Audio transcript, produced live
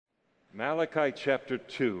Malachi chapter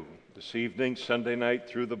 2, this evening, Sunday night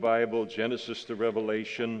through the Bible, Genesis to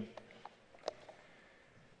Revelation.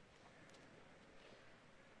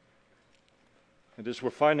 And as we're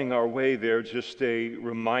finding our way there, just a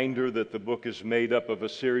reminder that the book is made up of a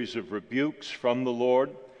series of rebukes from the Lord,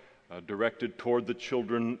 directed toward the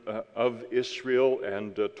children of Israel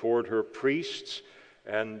and toward her priests,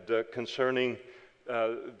 and concerning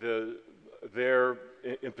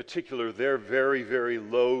in particular, their very, very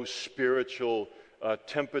low spiritual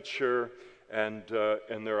temperature and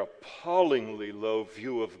their appallingly low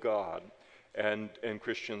view of God and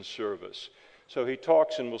Christian service. So he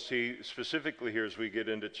talks, and we'll see specifically here as we get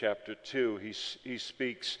into chapter 2, he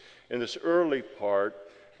speaks in this early part,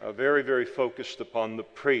 very, very focused upon the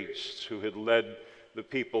priests who had led the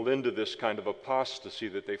people into this kind of apostasy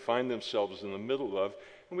that they find themselves in the middle of.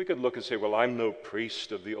 And we could look and say, well, I'm no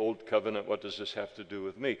priest of the old covenant. What does this have to do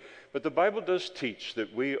with me? But the Bible does teach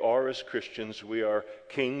that we are, as Christians, we are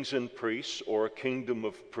kings and priests, or a kingdom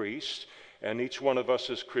of priests. And each one of us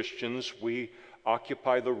as Christians, we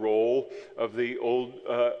occupy the role of the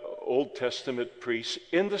Old Testament priests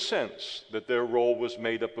in the sense that their role was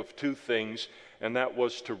made up of two things, and that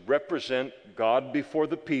was to represent God before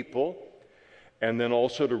the people, and then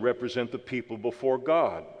also to represent the people before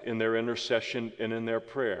God in their intercession and in their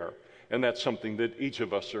prayer. And that's something that each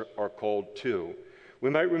of us are called to. We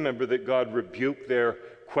might remember that God rebuked their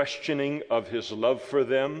questioning of his love for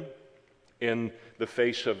them in the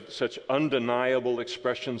face of such undeniable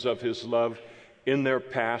expressions of his love in their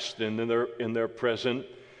past and in their present.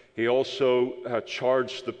 He also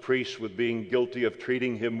charged the priests with being guilty of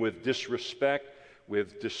treating him with disrespect,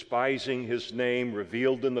 with despising his name,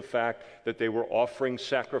 revealed in the fact that they were offering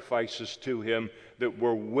sacrifices to him that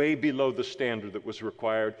were way below the standard that was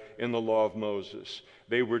required in the law of Moses.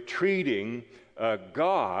 They were treating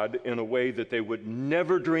God in a way that they would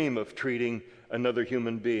never dream of treating another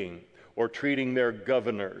human being, or treating their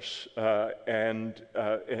governors, and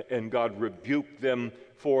God rebuked them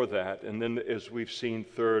for that. And then, as we've seen,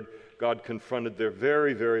 third, God confronted their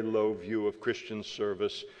very, very low view of Christian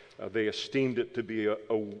service. They esteemed it to be a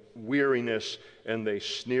weariness, and they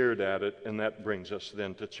sneered at it, and that brings us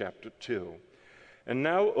then to chapter 2. And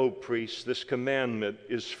now, O priests, this commandment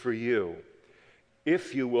is for you.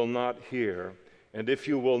 If you will not hear, and if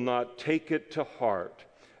you will not take it to heart,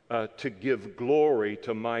 to give glory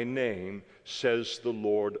to my name, says the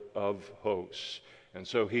Lord of hosts. And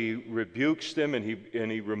so he rebukes them, and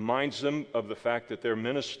he reminds them of the fact that their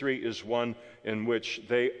ministry is one in which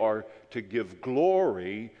they are to give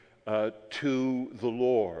glory to the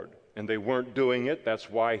Lord. And they weren't doing it. That's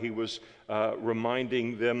why he was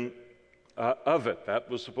reminding them of it. That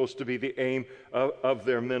was supposed to be the aim of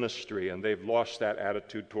their ministry, and they've lost that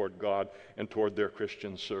attitude toward God and toward their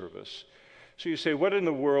Christian service. So you say, what in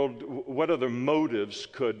the world, what other motives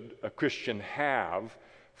could a Christian have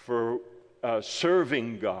for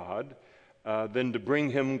serving God than to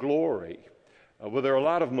bring him glory? Well, there are a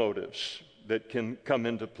lot of motives that can come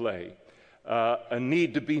into play. A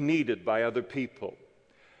need to be needed by other people,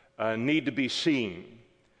 a need to be seen,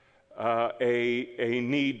 a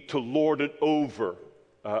need to lord it over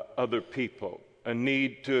other people, a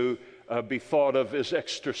need to be thought of as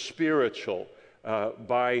extra spiritual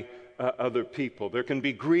by other people. There can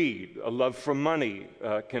be greed, a love for money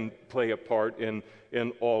can play a part in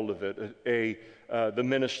all of it. The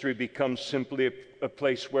ministry becomes simply a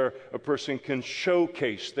place where a person can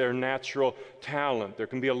showcase their natural talent. There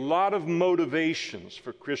can be a lot of motivations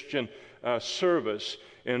for Christian service,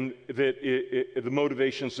 and the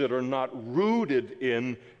motivations that are not rooted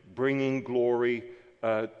in bringing glory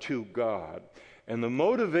to God. And the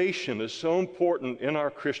motivation is so important in our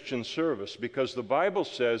Christian service because the Bible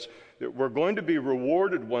says that we're going to be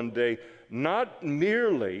rewarded one day not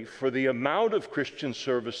merely for the amount of Christian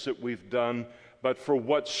service that we've done, but for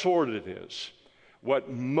what sort it is, what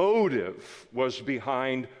motive was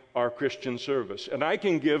behind our Christian service. And I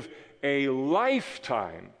can give a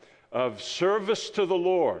lifetime of service to the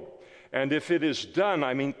Lord, and if it is done,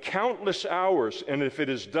 I mean countless hours, and if it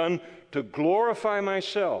is done to glorify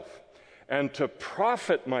myself and to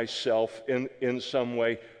profit myself in some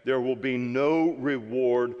way, there will be no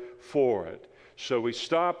reward for it. So we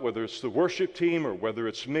stop, whether it's the worship team or whether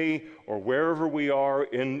it's me or wherever we are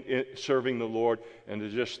in serving the Lord, and to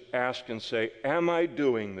just ask and say, am I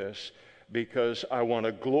doing this because I want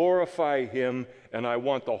to glorify him and I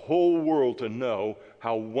want the whole world to know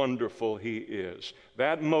how wonderful he is?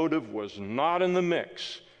 That motive was not in the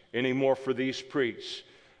mix anymore for these priests.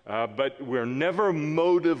 But we're never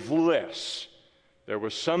motiveless. There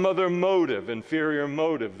was some other motive, inferior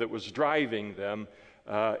motive, that was driving them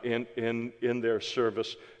in their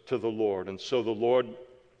service to the Lord. And so the Lord,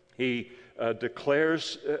 he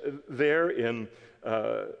declares there in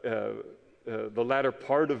the latter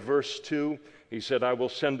part of verse 2, he said, I will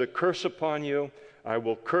send a curse upon you. I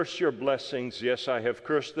will curse your blessings. Yes, I have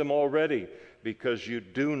cursed them already, because you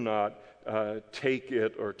do not take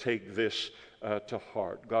it or take this to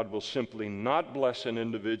heart. God will simply not bless an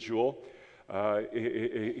individual.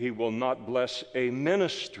 He will not bless a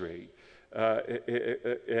ministry that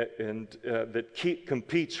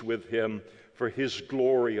competes with him for his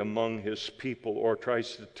glory among his people, or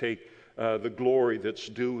tries to take the glory that's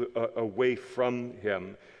due away from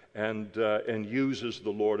him, and uses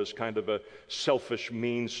the Lord as kind of a selfish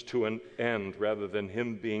means to an end rather than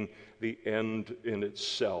him being the end in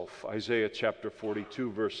itself. Isaiah chapter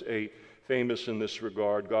 42, verse 8, famous in this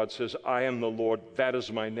regard. God says, I am the Lord, that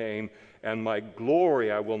is my name, and my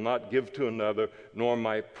glory I will not give to another, nor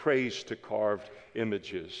my praise to carved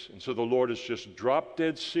images. And so the Lord is just drop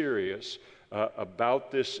dead serious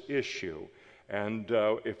about this issue. And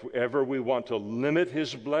if ever we want to limit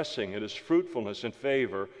his blessing and his fruitfulness and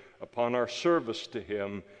favor upon our service to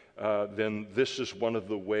him, then this is one of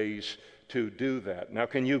the ways to do that. Now,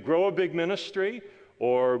 can you grow a big ministry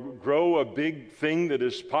or grow a big thing that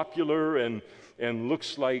is popular and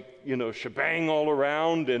looks like, shebang all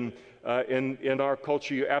around? And in our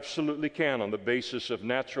culture, you absolutely can, on the basis of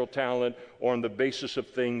natural talent or on the basis of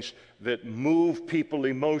things that move people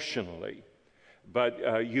emotionally. But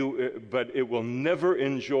it will never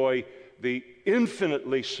enjoy the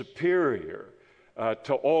infinitely superior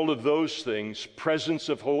to all of those things, presence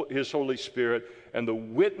of his Holy Spirit and the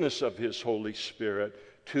witness of his Holy Spirit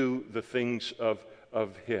to the things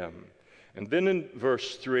of him. And then in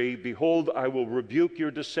verse 3, behold, I will rebuke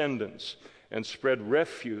your descendants and spread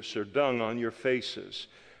refuse or dung on your faces,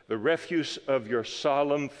 the refuse of your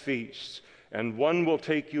solemn feasts, and one will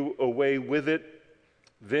take you away with it.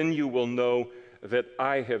 Then you will know that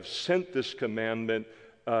I have sent this commandment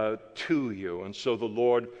to you. And so the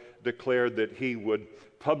Lord declared that he would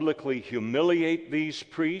publicly humiliate these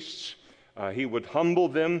priests. He would humble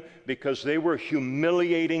them because they were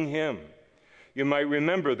humiliating him. You might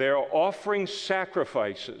remember they are offering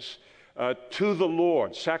sacrifices to the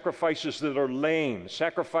Lord, sacrifices that are lame,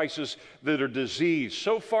 sacrifices that are diseased,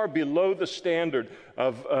 so far below the standard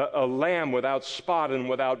of a lamb without spot and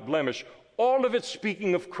without blemish. All of it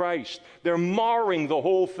speaking of Christ. They're marring the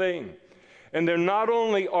whole thing. And they're not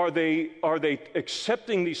only are they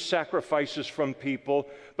accepting these sacrifices from people,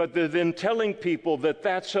 but they're then telling people that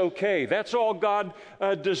that's okay. That's all God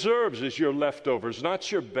deserves is your leftovers,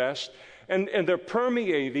 not your best. And they're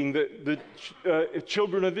permeating the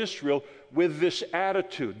children of Israel with this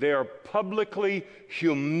attitude. They are publicly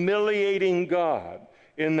humiliating God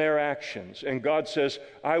in their actions. And God says,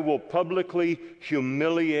 I will publicly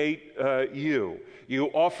humiliate you. You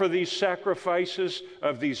offer these sacrifices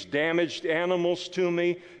of these damaged animals to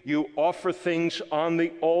me. You offer things on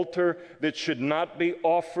the altar that should not be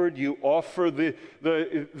offered. You offer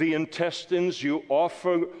the intestines. You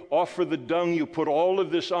offer the dung. You put all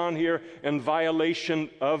of this on here in violation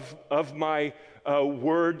of my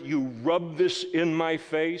word. You rub this in my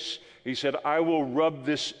face. He said, I will rub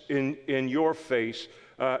this in your face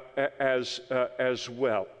as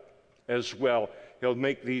well. He'll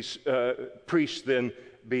make these priests then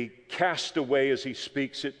be cast away as he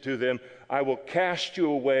speaks it to them. I will cast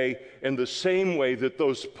you away in the same way that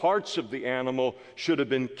those parts of the animal should have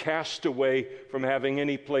been cast away from having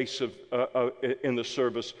any place in the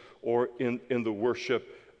service or in the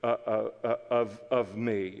worship of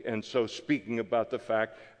me. And so speaking about the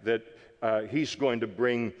fact that he's going to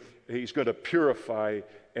purify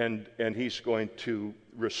and he's going to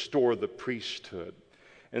restore the priesthood.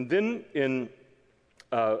 And then in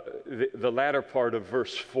the latter part of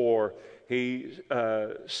verse 4, he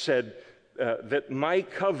said that my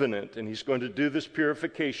covenant, and he's going to do this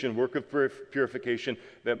purification, work of purification,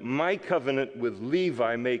 that my covenant with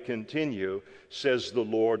Levi may continue, says the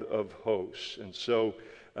Lord of hosts. And so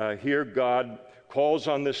here God calls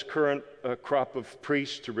on this current crop of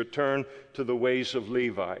priests to return to the ways of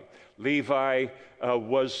Levi. Levi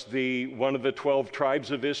was one of the 12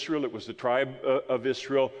 tribes of Israel. It was the tribe of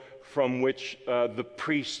Israel from which the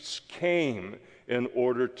priests came in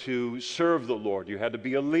order to serve the Lord. You had to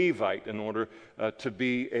be a Levite in order to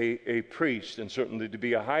be a priest, and certainly to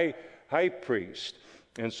be a high priest.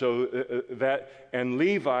 And so and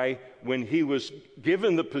Levi, when he was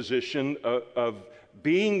given the position of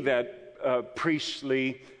being that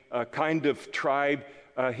priestly kind of tribe,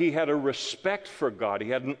 he had a respect for God. He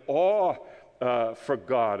had an awe for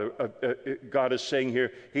God. God is saying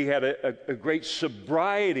here he had a great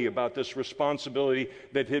sobriety about this responsibility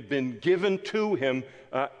that had been given to him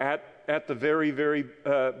at the very, very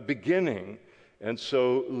beginning. And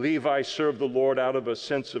so Levi served the Lord out of a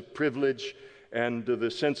sense of privilege, and the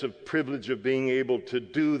sense of privilege of being able to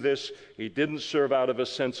do this. He didn't serve out of a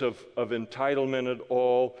sense of entitlement at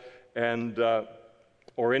all, and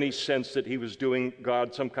or any sense that he was doing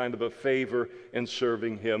God some kind of a favor in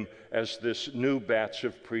serving him, as this new batch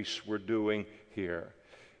of priests were doing here.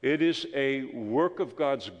 It is a work of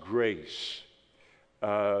God's grace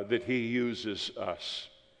that he uses us,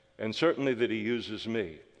 and certainly that he uses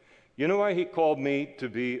me. You know why he called me to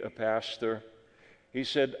be a pastor? He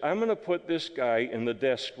said, I'm going to put this guy in the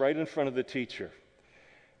desk right in front of the teacher,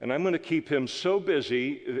 and I'm going to keep him so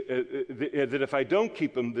busy that if I don't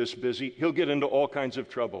keep him this busy, he'll get into all kinds of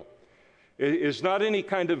trouble. It's not any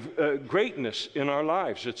kind of greatness in our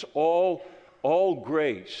lives. It's all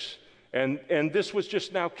grace. And this was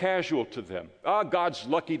just now casual to them. God's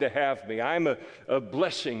lucky to have me. I'm a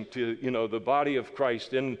blessing to, the body of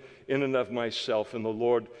Christ in and of myself. And the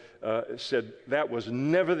Lord said that was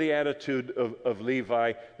never the attitude of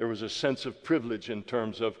Levi. There was a sense of privilege in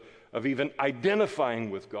terms of even identifying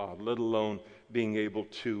with God, let alone being able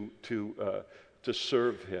to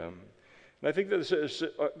serve him. And I think that this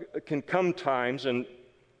can come times, and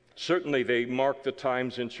certainly they mark the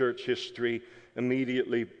times in church history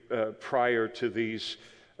immediately prior to these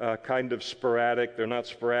kind of sporadic, they're not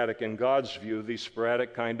sporadic in God's view, these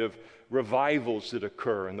sporadic kind of revivals that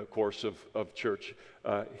occur in the course of church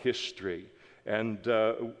history. And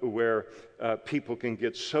where people can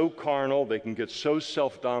get so carnal, they can get so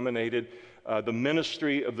self-dominated, the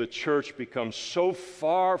ministry of the church becomes so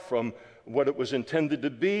far from what it was intended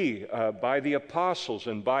to be by the apostles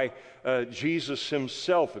and by Jesus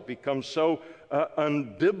himself. It becomes so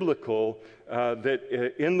unbiblical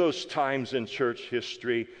that in those times in church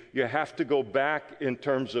history, you have to go back in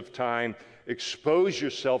terms of time, expose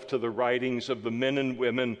yourself to the writings of the men and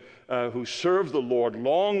women who served the Lord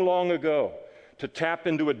long, long ago, to tap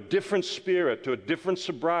into a different spirit, to a different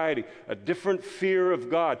sobriety, a different fear of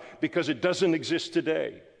God, because it doesn't exist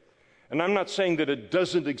today. And I'm not saying that it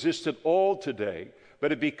doesn't exist at all today,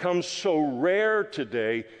 but it becomes so rare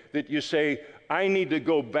today that you say, I need to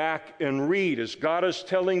go back and read, as God is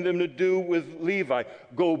telling them to do with Levi.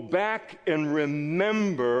 Go back and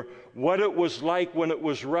remember what it was like when it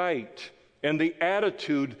was right, and the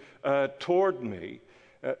attitude toward me.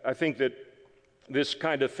 I think that this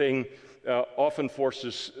kind of thing often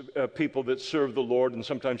forces people that serve the Lord, and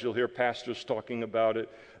sometimes you'll hear pastors talking about it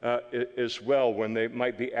as well, when they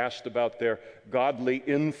might be asked about their godly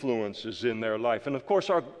influences in their life. And of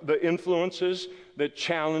course, the influences that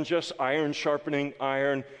challenge us, iron sharpening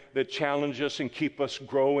iron, that challenge us and keep us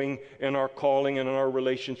growing in our calling and in our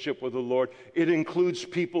relationship with the Lord. It includes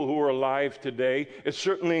people who are alive today. It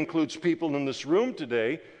certainly includes people in this room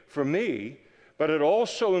today, for me, but it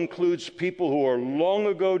also includes people who are long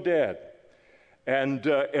ago dead.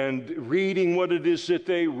 And reading what it is that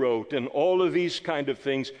they wrote, and all of these kind of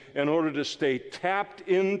things, in order to stay tapped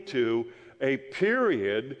into a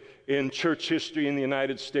period in church history in the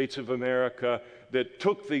United States of America that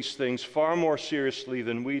took these things far more seriously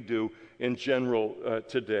than we do in general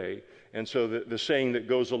today. And so the saying that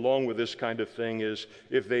goes along with this kind of thing is,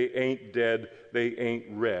 if they ain't dead, they ain't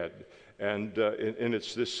read. And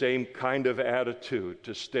it's the same kind of attitude,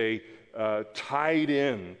 to stay tied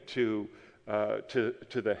in to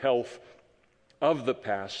the health of the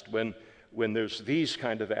past when there's these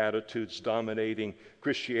kind of attitudes dominating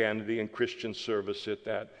Christianity and Christian service at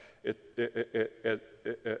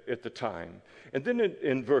the time. And then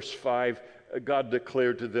in verse 5, God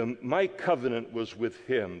declared to them, my covenant was with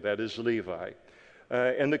him, that is Levi,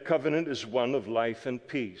 and the covenant is one of life and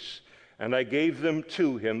peace. And I gave them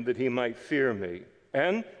to him that he might fear me.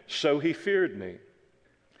 And so he feared me,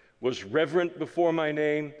 was reverent before my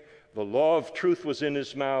name. The law of truth was in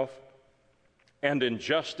his mouth, and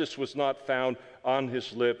injustice was not found on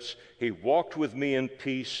his lips. He walked with me in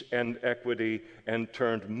peace and equity, and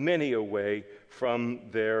turned many away from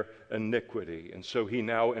their iniquity. And so he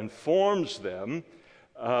now informs them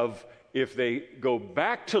of, if they go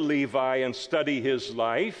back to Levi and study his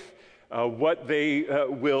life, what they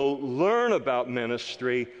will learn about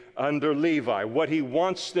ministry under Levi, what he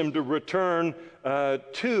wants them to return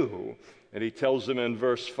to. And he tells them in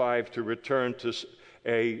verse 5 to return to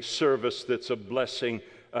a service that's a blessing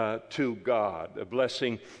to God, a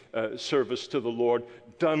blessing service to the Lord,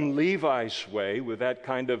 done Levi's way, with that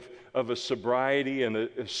kind of a sobriety and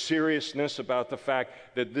a seriousness about the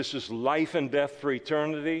fact that this is life and death for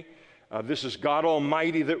eternity. This is God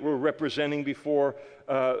Almighty that we're representing before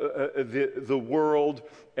the world,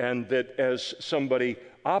 and that as somebody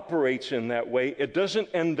operates in that way, it doesn't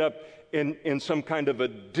end up in some kind of a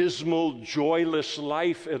dismal, joyless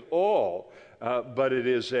life at all, but it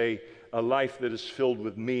is a life that is filled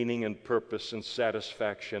with meaning and purpose and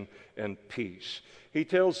satisfaction and peace. He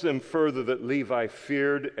tells them further that Levi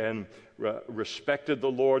feared and respected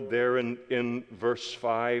the Lord there in verse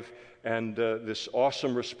 5, and this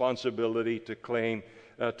awesome responsibility to claim,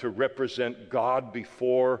 to represent God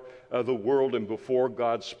before the world and before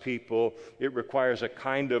God's people. It requires a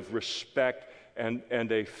kind of respect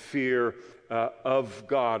and a fear of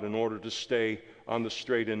God in order to stay on the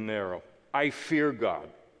straight and narrow. I fear God.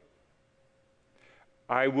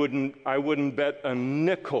 I wouldn't bet a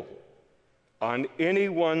nickel on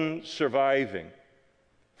anyone surviving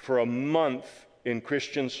for a month in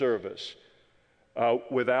Christian service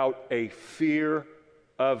without a fear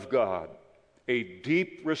of God, a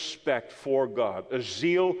deep respect for God, a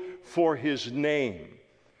zeal for His name,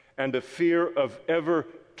 and a fear of ever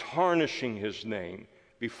tarnishing His name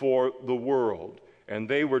before the world. And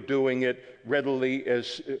they were doing it readily,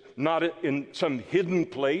 as not in some hidden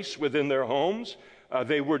place within their homes.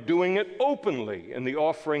 They were doing it openly in the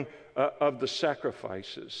offering of the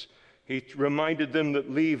sacrifices. He reminded them that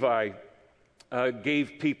Levi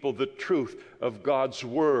gave people the truth of God's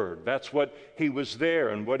word. That's what he was there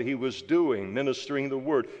and what he was doing, ministering the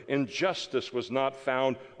word. Injustice was not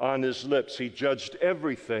found on his lips. He judged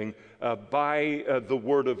everything by the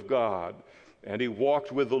word of God. And he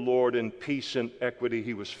walked with the Lord in peace and equity.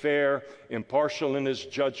 He was fair, impartial in his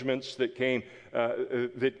judgments that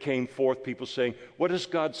came forth. People saying, what does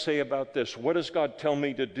God say about this? What does God tell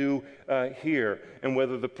me to do here? And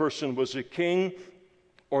whether the person was a king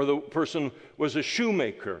or the person was a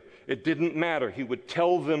shoemaker, it didn't matter. He would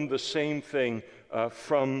tell them the same thing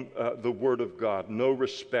from the Word of God. No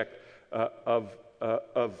respect of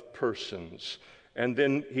persons. And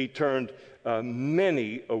then he turned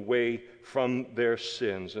many away from their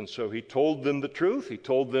sins. And so he told them the truth. He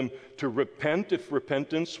told them to repent if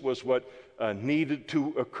repentance was what needed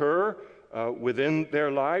to occur within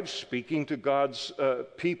their lives, speaking to God's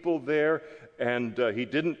people there. And he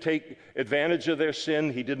didn't take advantage of their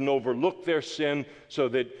sin. He didn't overlook their sin so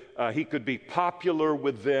that he could be popular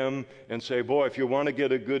with them and say, boy, if you want to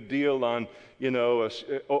get a good deal on,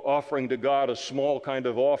 offering to God a small kind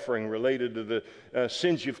of offering related to the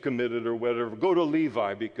sins you've committed or whatever, go to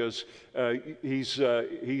Levi because he's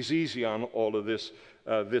easy on all of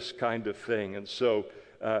this kind of thing. And so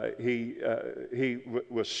he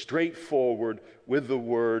was straightforward with the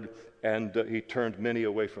word, and he turned many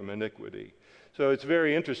away from iniquity. So it's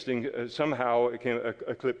very interesting. Somehow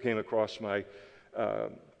a clip came across my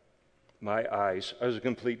eyes. I was a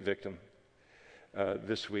complete victim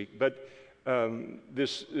this week. But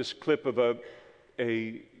this clip of one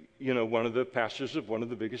of the pastors of one of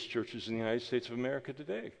the biggest churches in the United States of America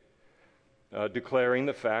today, declaring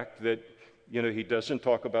the fact that he doesn't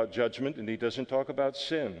talk about judgment and he doesn't talk about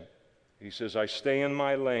sin. He says, I stay in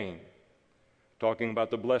my lane, talking about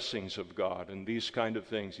the blessings of God and these kind of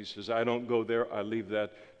things. He says, I don't go there. I leave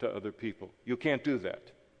that to other people. You can't do that.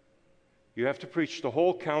 You have to preach the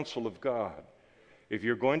whole counsel of God if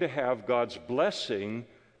you're going to have God's blessing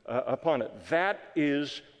upon it. That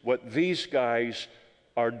is what these guys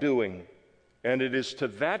are doing. And it is to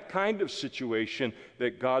that kind of situation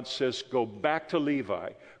that God says, go back to Levi,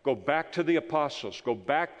 go back to the apostles, go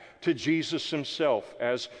back to Jesus himself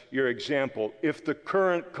as your example. If the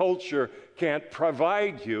current culture can't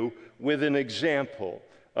provide you with an example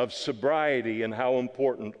of sobriety and how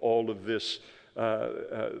important all of this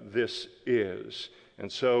is.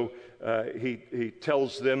 And so he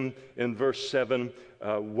tells them in verse 7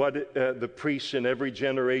 what the priests in every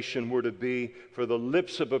generation were to be. For the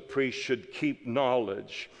lips of a priest should keep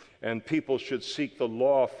knowledge, and people should seek the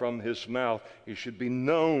law from his mouth. He should be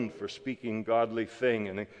known for speaking godly thing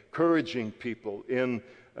and encouraging people in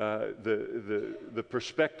the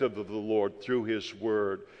perspective of the Lord through his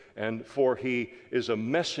word. And for he is a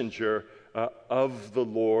messenger of the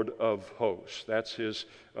Lord of hosts. That's his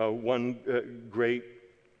one great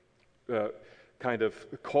kind of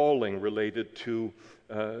calling related to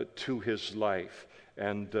his life,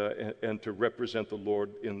 and to represent the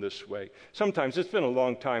Lord in this way. Sometimes, it's been a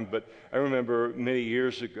long time, but I remember many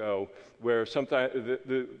years ago where sometimes,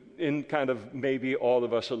 in kind of maybe all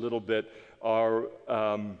of us a little bit, are,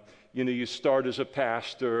 you start as a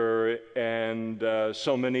pastor, and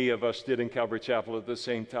so many of us did in Calvary Chapel at the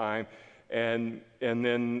same time, and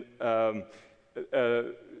then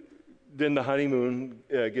the honeymoon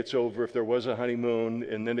gets over, if there was a honeymoon,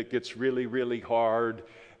 and then it gets really, really hard,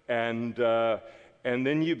 and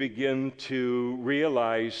then you begin to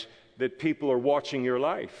realize that people are watching your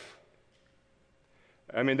life.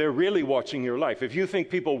 I mean, they're really watching your life. If you think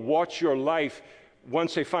people watch your life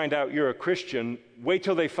once they find out you're a Christian, wait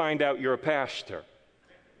till they find out you're a pastor.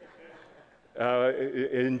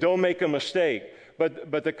 And don't make a mistake.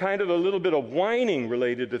 But the kind of a little bit of whining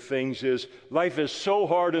related to things is, life is so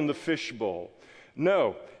hard in the fishbowl.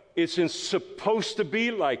 No, it's supposed to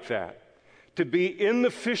be like that. To be in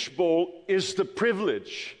the fishbowl is the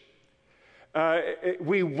privilege.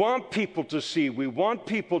 We want people to see. We want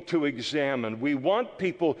people to examine. We want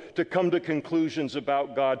people to come to conclusions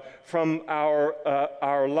about God from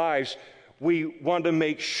our lives. We want to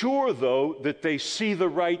make sure, though, that they see the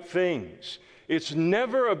right things. It's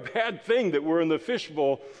never a bad thing that we're in the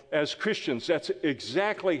fishbowl as Christians. That's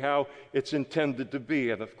exactly how it's intended to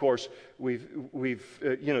be. And of course,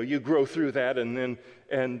 you grow through that and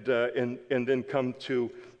then come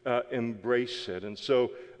to embrace it. And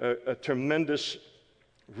so, a tremendous,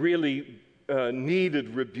 really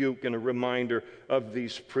needed rebuke and a reminder of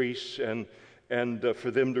these priests, and for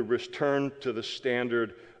them to return to the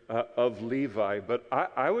standard of Levi. But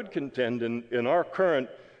I would contend in our current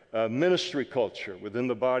ministry culture within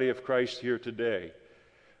the body of Christ here today,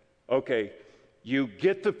 okay, you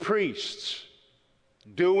get the priests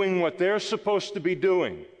doing what they're supposed to be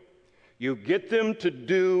doing. You get them to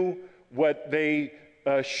do what they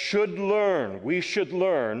should learn. We should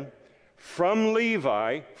learn from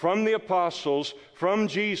Levi, from the apostles, from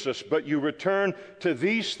Jesus, but you return to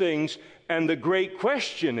these things, and the great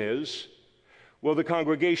question is, will the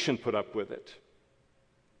congregation put up with it?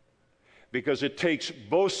 Because it takes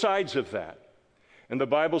both sides of that. And the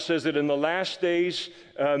Bible says that in the last days,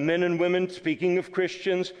 men and women, speaking of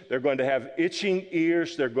Christians, they're going to have itching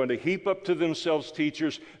ears. They're going to heap up to themselves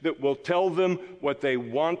teachers that will tell them what they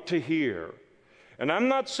want to hear. And I'm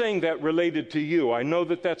not saying that related to you. I know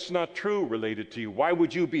that that's not true related to you. Why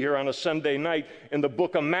would you be here on a Sunday night in the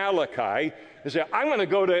book of Malachi and say,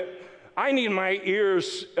 I need my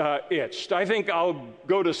ears itched. I think I'll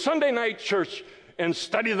go to Sunday night church and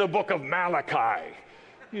study the book of Malachi.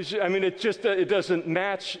 It doesn't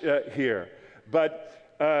match here.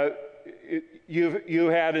 But you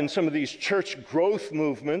had in some of these church growth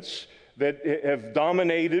movements that have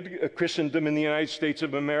dominated Christendom in the United States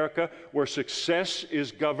of America, where success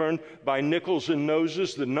is governed by nickels and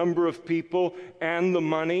noses, the number of people and the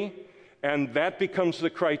money. And that becomes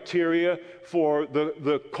the criteria for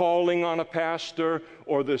the calling on a pastor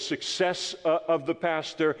or the success of the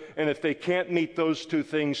pastor. And if they can't meet those two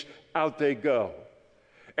things, out they go.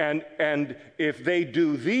 And if they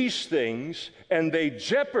do these things and they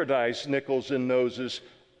jeopardize nickels and noses,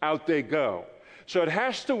 out they go. So it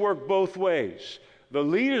has to work both ways. The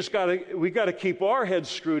leaders we got to keep our heads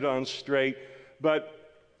screwed on straight,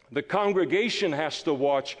 but the congregation has to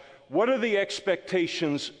watch, what are the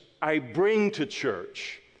expectations I bring to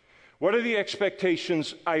church? What are the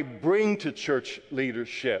expectations I bring to church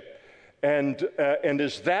leadership? And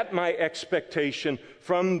is that my expectation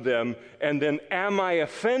from them? And then am I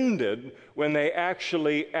offended when they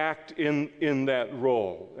actually act in that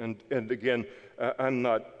role? And again,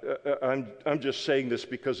 I'm just saying this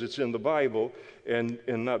because it's in the Bible and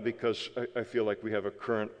not because I feel like we have a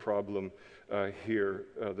current problem here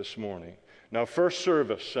this morning. Now, first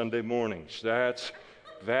service, Sunday mornings, that's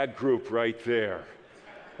that group right there.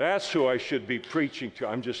 That's who I should be preaching to.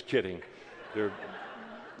 I'm just kidding.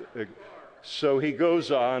 So he goes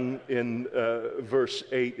on in verse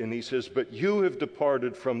 8, and he says, "But you have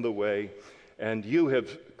departed from the way, and you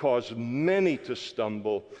have caused many to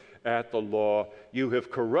stumble at the law. You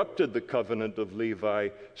have corrupted the covenant of Levi,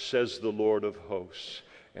 says the Lord of hosts.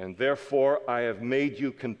 And therefore I have made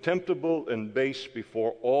you contemptible and base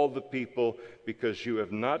before all the people, because you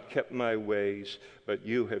have not kept my ways, but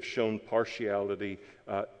you have shown partiality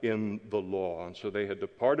in the law." And so they had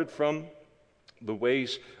departed from the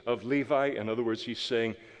ways of Levi. In other words, he's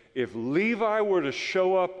saying, if Levi were to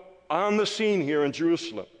show up on the scene here in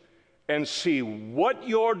Jerusalem and see what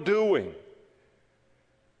you're doing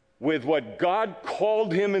with what God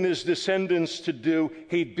called him and his descendants to do,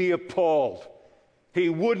 he'd be appalled. He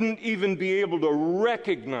wouldn't even be able to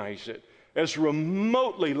recognize it as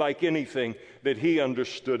remotely like anything that he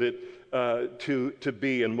understood it to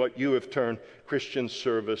be, and what you have turned Christian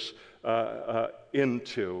service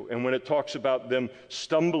into. And when it talks about them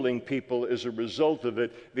stumbling people as a result of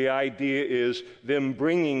it, the idea is them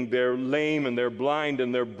bringing their lame and their blind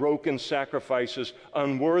and their broken sacrifices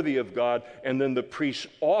unworthy of God, and then the priests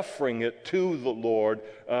offering it to the Lord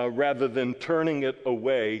rather than turning it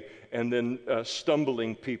away and then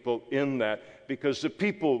stumbling people in that, because the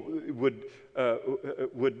people would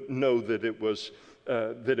know that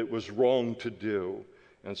it was wrong to do.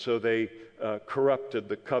 And so they corrupted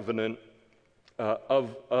the covenant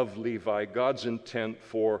of Levi, God's intent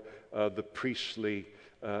for the priestly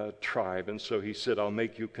tribe. And so he said, I'll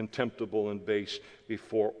make you contemptible and base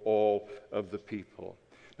before all of the people.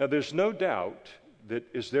 Now there's no doubt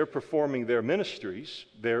that as they're performing their ministries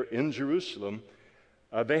there in Jerusalem,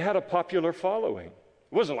 they had a popular following.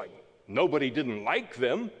 It wasn't like nobody didn't like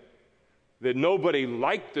them, that nobody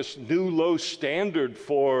liked this new low standard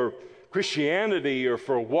for Christianity or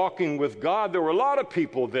for walking with God. There were a lot of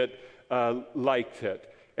people that liked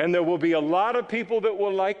it. And there will be a lot of people that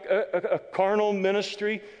will like a carnal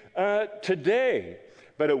ministry today.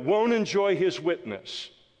 But it won't enjoy his witness,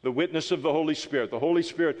 the witness of the Holy Spirit. The Holy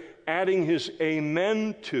Spirit adding his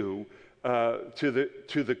amen to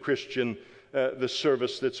the Christian, the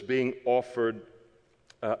service that's being offered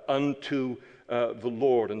unto the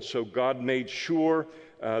Lord. And so God made sure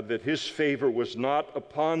that his favor was not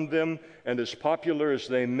upon them, and as popular as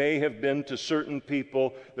they may have been to certain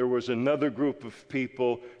people, there was another group of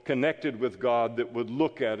people connected with God that would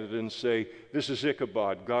look at it and say, this is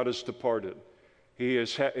Ichabod, God has departed. He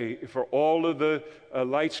is, for all of the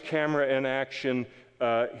lights, camera, and action,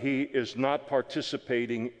 he is not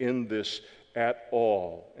participating in this at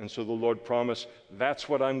all. And so the Lord promised, that's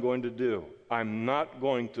what I'm going to do. I'm not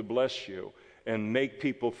going to bless you and make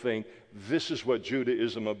people think this is what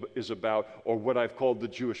Judaism is about, or what I've called the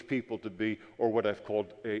Jewish people to be, or what I've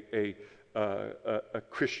called a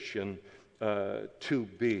Christian to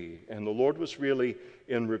be. And the Lord was really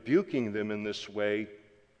in rebuking them in this way,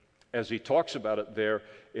 as he talks about it there,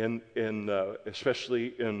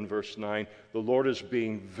 especially in verse 9. The Lord is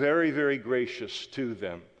being very, very gracious to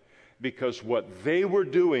them, because what they were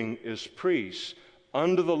doing as priests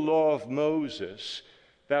under the law of Moses,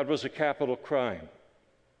 that was a capital crime.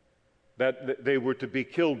 That they were to be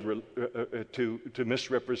killed to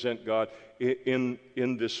misrepresent God in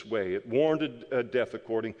this way. It warranted death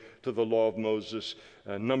according to the law of Moses.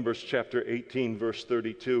 Numbers chapter 18, verse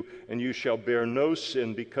 32, and you shall bear no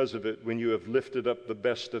sin because of it when you have lifted up the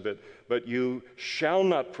best of it, but you shall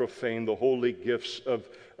not profane the holy gifts of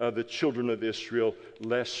the children of Israel,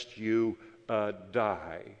 lest you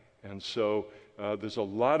die. And so there's a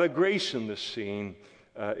lot of grace in this scene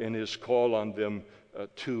in his call on them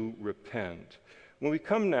to repent. When we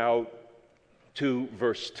come now to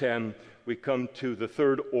verse 10, we come to the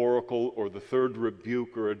third oracle, or the third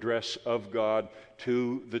rebuke or address of God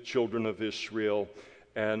to the children of Israel,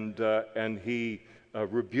 and he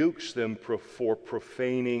rebukes them for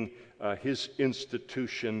profaning his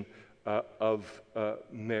institution of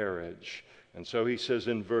marriage. And so he says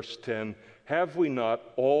in verse 10, have we not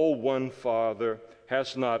all one Father?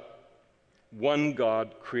 Has not one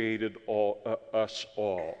God created us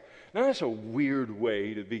all? Now that's a weird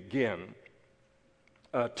way to begin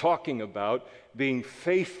talking about being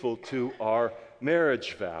faithful to our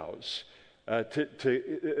marriage vows.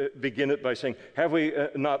 To begin it by saying, have we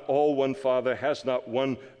not all one Father? Has not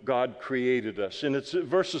one God created us? And it's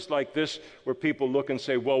verses like this where people look and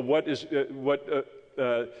say, well, what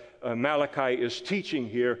Malachi is teaching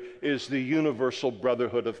here is the universal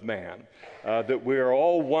brotherhood of man. That we're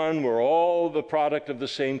all one, we're all the product of the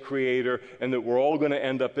same Creator, and that we're all going to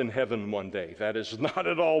end up in heaven one day. That is not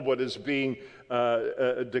at all what is being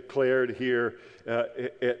declared here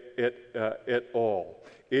at all.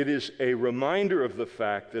 It is a reminder of the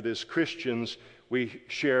fact that as Christians, we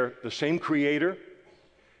share the same Creator,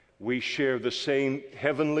 we share the same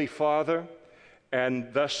Heavenly Father,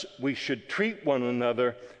 and thus we should treat one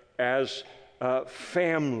another as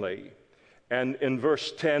family. And in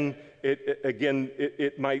verse 10,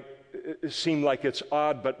 it might seem like it's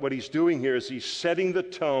odd, but what he's doing here is he's setting the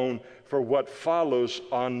tone for what follows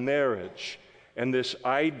on marriage. And this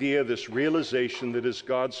idea, this realization that as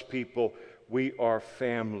God's people, we are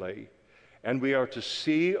family. And we are to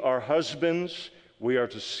see our husbands, we are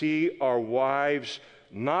to see our wives,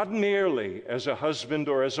 not merely as a husband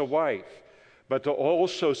or as a wife, but to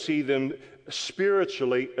also see them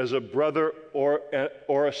spiritually as a brother or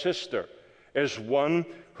a sister, as one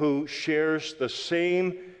who shares the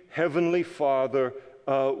same Heavenly Father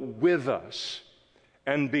with us.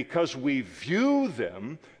 And because we view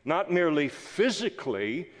them, not merely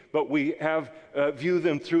physically, but we view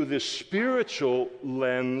them through this spiritual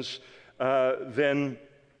lens, then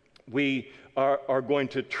we are going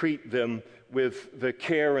to treat them with the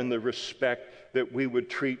care and the respect that we would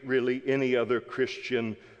treat really any other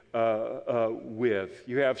Christian with.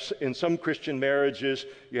 You have, in some Christian marriages,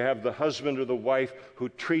 you have the husband or the wife who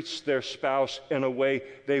treats their spouse in a way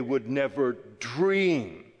they would never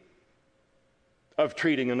dream of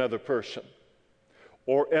treating another person,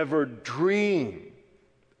 or ever dream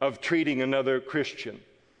of treating another Christian.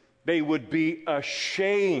 They would be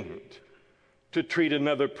ashamed to treat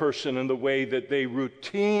another person in the way that they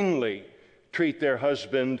routinely treat their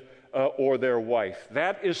husband or their wife.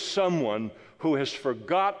 That is someone who has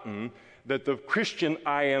forgotten that the Christian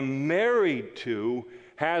I am married to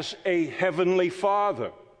has a heavenly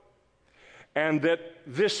Father, and that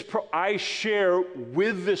I share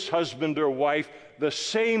with this husband or wife the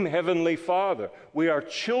same heavenly Father. We are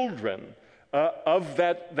children of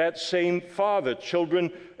that same Father,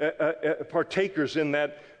 children partakers in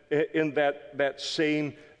that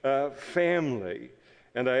same family.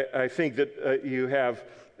 And I think that you have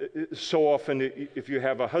so often, if you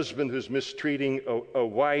have a husband who's mistreating a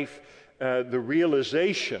wife, the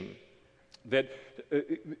realization that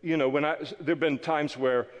there have been times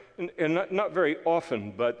where, and not very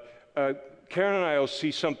often, but Karen and I will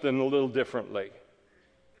see something a little differently.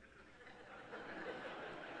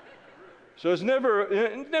 So it's never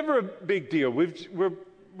a big deal.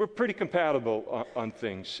 We're pretty compatible on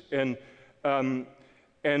things, and I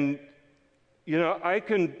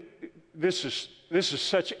can. This is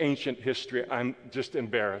such ancient history. I'm just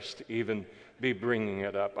embarrassed to even be bringing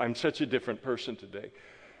it up. I'm such a different person today,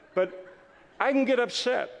 but I can get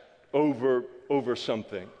upset over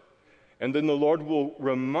something, and then the Lord will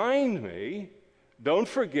remind me, don't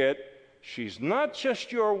forget, she's not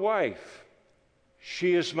just your wife,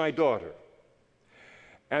 she is my daughter.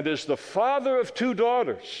 And as the father of two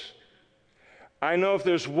daughters, I know if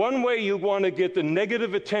there's one way you want to get the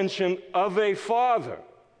negative attention of a father,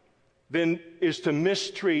 then is to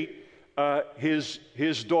mistreat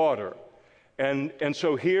his daughter. And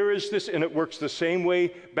so here is this, and it works the same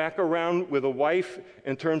way back around with a wife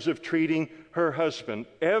in terms of treating her husband.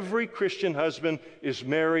 Every Christian husband is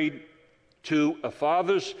married to a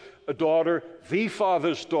father's daughter, the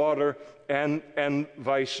father's daughter, and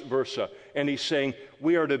vice versa. And he's saying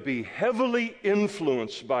we are to be heavily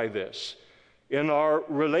influenced by this in our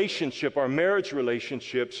relationship, our marriage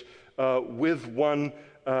relationships with one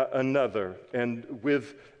another. And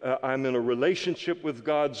I'm in a relationship with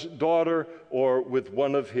God's daughter or with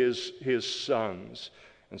one of his sons.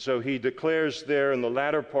 And so he declares there in the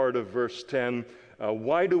latter part of verse 10,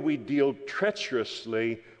 why do we deal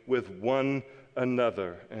treacherously with one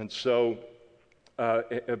another? And so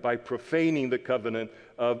by profaning the covenant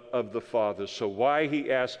of the fathers. So why,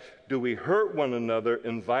 he asks, do we hurt one another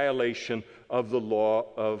in violation of the law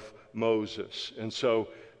of Moses? And so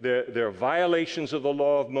there are violations of the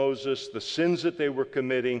law of Moses. The sins that they were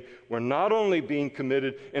committing were not only being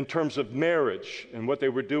committed in terms of marriage and what they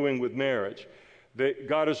were doing with marriage. That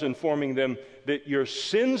God is informing them that your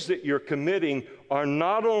sins that you're committing are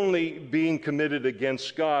not only being committed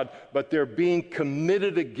against God, but they're being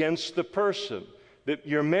committed against the person that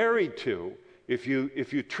you're married to if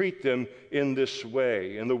you treat them in this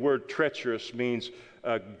way. And the word treacherous means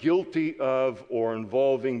guilty of or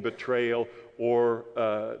involving betrayal or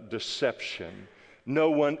deception.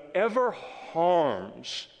 No one ever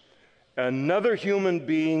harms another human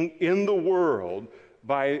being in the world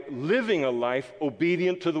by living a life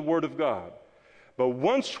obedient to the Word of God. But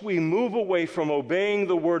once we move away from obeying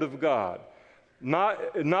the Word of God,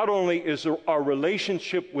 not only is our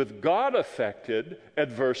relationship with God affected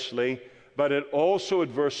adversely, but it also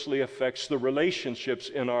adversely affects the relationships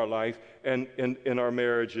in our life and in our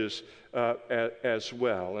marriages as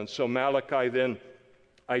well. And so Malachi then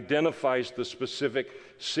identifies the specific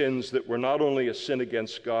sins that were not only a sin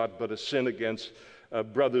against God, but a sin against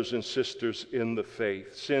brothers and sisters in the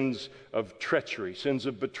faith. Sins of treachery, sins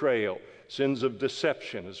of betrayal, sins of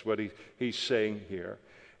deception is what he's saying here.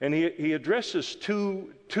 And he addresses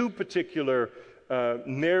two particular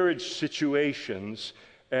marriage situations.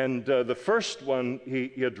 And the first one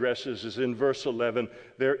he addresses is in verse 11,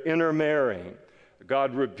 they're intermarrying.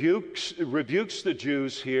 God rebukes the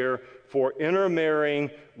Jews here for intermarrying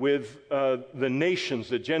with the nations,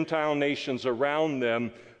 the Gentile nations around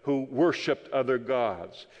them who worshiped other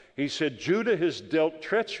gods. He said, Judah has dealt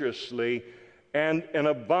treacherously, and an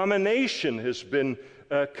abomination has been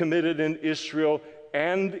committed in Israel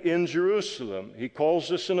and in Jerusalem. He calls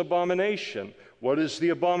this an abomination. What is the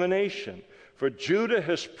abomination? For Judah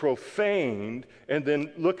has profaned, and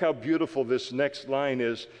then look how beautiful this next line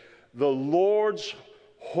is, the Lord's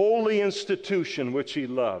holy institution which he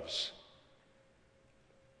loves.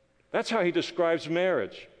 That's how he describes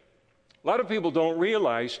marriage. A lot of people don't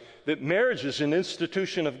realize that marriage is an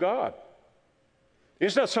institution of God.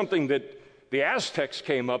 It's not something that the Aztecs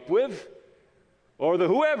came up with, or the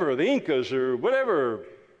Incas, or whatever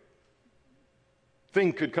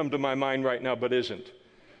thing could come to my mind right now, but isn't.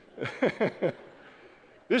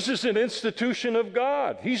 This is an institution of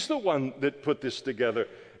God. He's the one that put this together.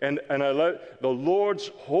 And I love the Lord's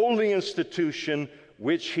holy institution,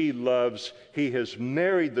 which he loves. He has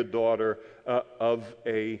married the daughter of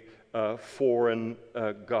a foreign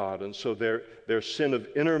god. And so their sin of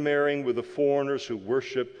intermarrying with the foreigners who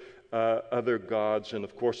worship other gods. And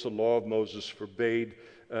of course, the law of Moses forbade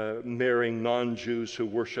marrying non-Jews who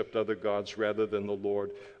worshiped other gods rather than the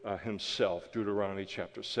Lord himself. Deuteronomy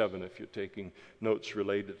chapter 7, if you're taking notes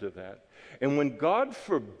related to that. And when God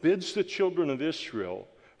forbids the children of Israel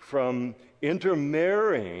from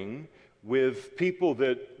intermarrying with people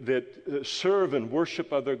that serve and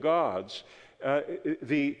worship other gods,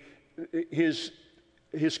 his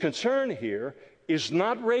concern here is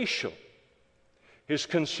not racial. His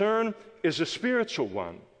concern is a spiritual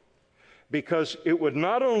one, because it would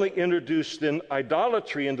not only introduce then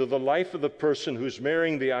idolatry into the life of the person who's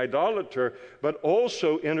marrying the idolater, but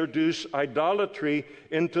also introduce idolatry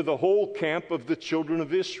into the whole camp of the children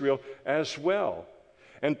of Israel as well.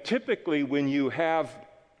 And typically when you have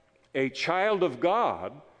a child of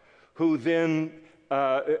God who then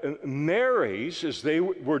marries, as they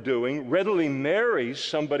were doing, readily marries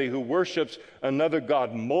somebody who worships another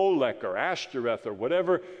god, Molech or Ashtoreth or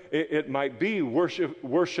whatever it might be,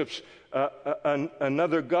 worships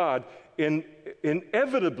another god,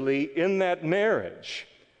 inevitably in that marriage,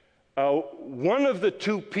 one of the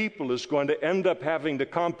two people is going to end up having to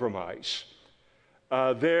compromise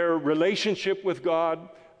their relationship with God,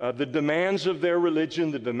 the demands of their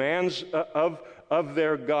religion, the demands of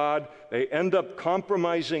their God. They end up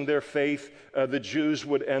compromising their faith. The Jews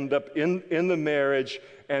would end up in the marriage.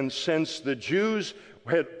 And since the Jews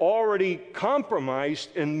had already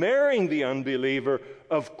compromised in marrying the unbeliever,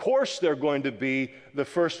 of course they're going to be the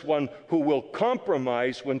first one who will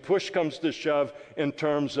compromise when push comes to shove in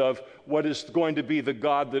terms of what is going to be the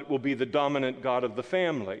God that will be the dominant God of the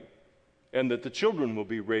family, and that the children will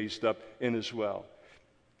be raised up in as well.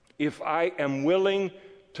 If I am willing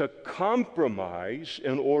to compromise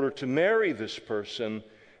in order to marry this person,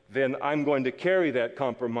 then I'm going to carry that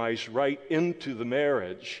compromise right into the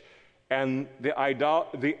marriage, and the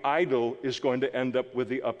idol is going to end up with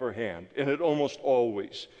the upper hand. And it almost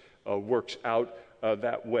always works out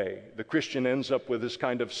that way. The Christian ends up with this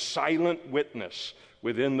kind of silent witness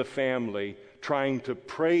within the family, trying to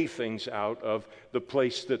pray things out of the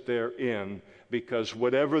place that they're in, because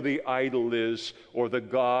whatever the idol is, or the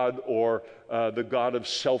god of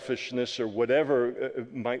selfishness, or whatever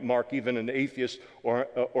might mark even an atheist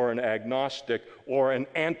or an agnostic or an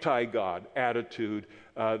anti-God attitude,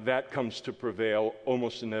 that comes to prevail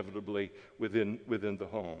almost inevitably within the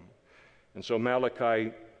home. And so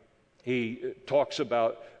Malachi, he talks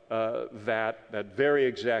about that very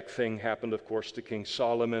exact thing happened, of course, to King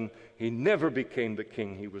Solomon. He never became the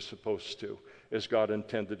king he was supposed to, as God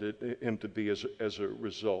intended him to be as a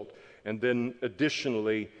result. And then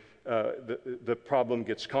additionally, the problem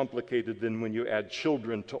gets complicated then when you add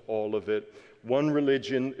children to all of it. One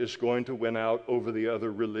religion is going to win out over the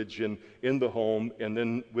other religion in the home and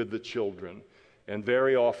then with the children. And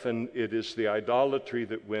very often it is the idolatry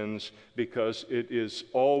that wins, because it is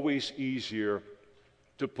always easier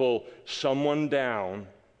to pull someone down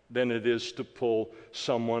than it is to pull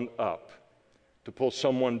someone up. To pull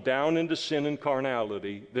someone down into sin and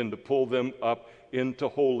carnality than to pull them up into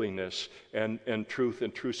holiness and truth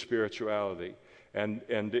and true spirituality. And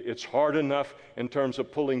it's hard enough in terms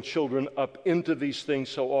of pulling children up into these things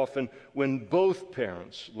so often when both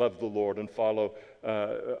parents love the Lord and follow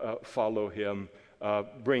Him.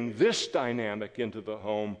 Bring this dynamic into the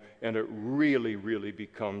home, and it really, really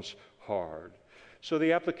becomes hard. So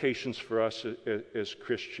the applications for us as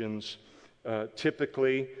Christians,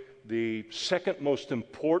 typically the second most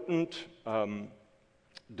important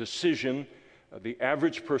decision the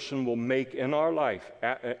average person will make in our life,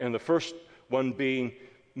 and the first one being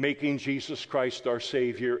making Jesus Christ our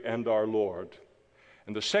Savior and our Lord.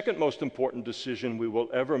 And the second most important decision we will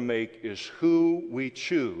ever make is who we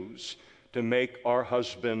choose to make our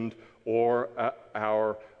husband or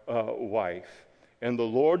our wife. And the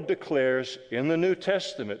Lord declares in the New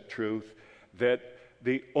Testament truth that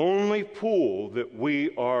the only pool that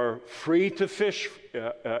we are free to fish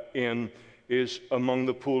in is among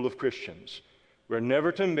the pool of Christians. We're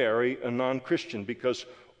never to marry a non-Christian because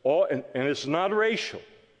and it's not racial.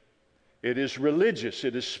 It is religious.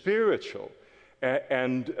 It is spiritual.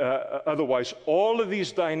 And otherwise, all of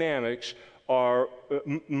these dynamics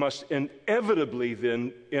must inevitably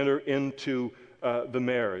then enter into the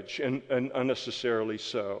marriage, and unnecessarily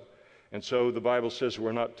so. And so the Bible says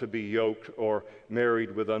we're not to be yoked or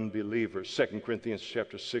married with unbelievers. 2 Corinthians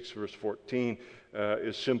chapter 6, verse 14,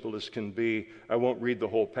 as simple as can be. I won't read the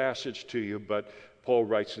whole passage to you, but Paul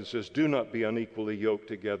writes and says, do not be unequally yoked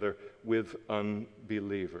together with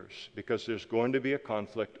unbelievers, because there's going to be a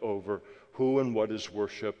conflict over who and what is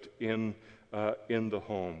worshipped in the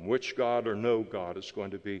home. Which God or no God is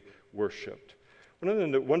going to be worshipped. One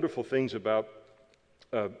of the wonderful things about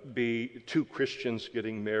two Christians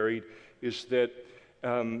getting married is that,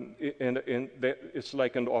 it's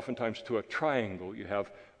likened oftentimes to a triangle. You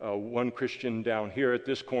have one Christian down here at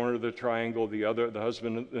this corner of the triangle, the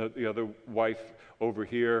husband, the other wife over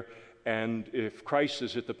here. And if Christ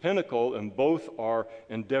is at the pinnacle and both are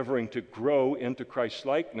endeavoring to grow into Christ's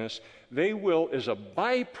likeness, they will, as a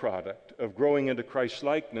byproduct of growing into Christ's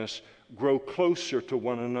likeness, grow closer to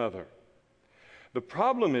one another. The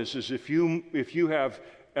problem is if you have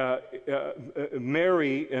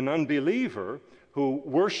marry an unbeliever who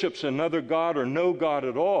worships another God or no God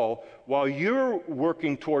at all, while you're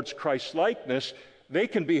working towards Christ's likeness, they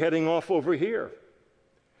can be heading off over here.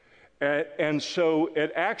 And so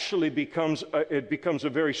it actually becomes a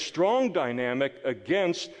very strong dynamic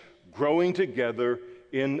against growing together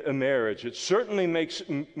in a marriage. It certainly makes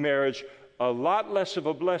marriage a lot less of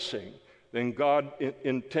a blessing than God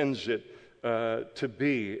intends it to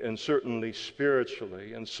be, and certainly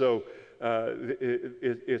spiritually. And so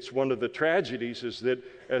it's one of the tragedies is that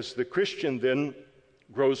as the Christian then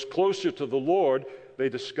grows closer to the Lord, they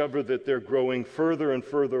discover that they're growing further and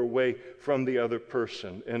further away from the other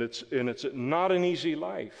person. And it's not an easy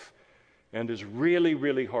life, and is really,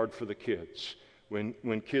 really hard for the kids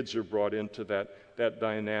when kids are brought into that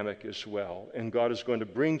dynamic as well. And God is going to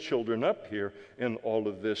bring children up here in all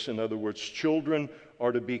of this. In other words, children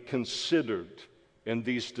are to be considered in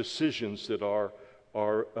these decisions that are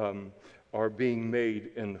being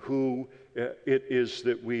made, and who it is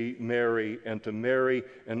that we marry. And to marry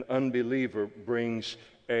an unbeliever brings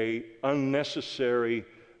a unnecessary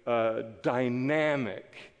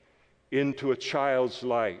dynamic into a child's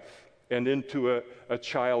life and into a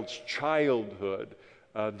child's childhood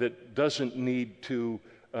that doesn't need to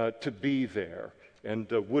be there,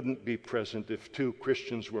 and wouldn't be present if two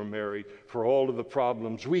Christians were married, for all of the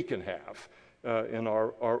problems we can have in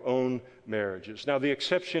our own marriages. Now, the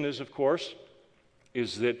exception is, of course,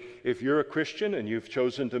 is that if you're a Christian and you've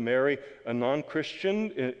chosen to marry a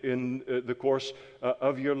non-Christian in the course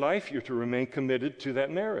of your life, you're to remain committed to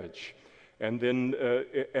that marriage. And then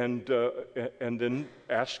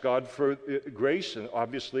ask God for grace, and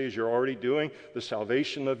obviously, as you're already doing, the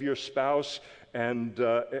salvation of your spouse. But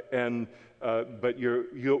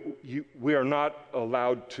we are not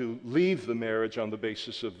allowed to leave the marriage on the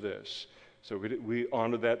basis of this. So we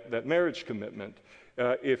honor that marriage commitment.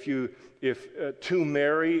 If two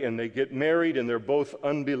marry and they get married and they're both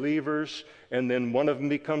unbelievers, and then one of them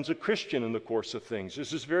becomes a Christian in the course of things,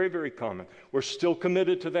 this is very, very common. We're still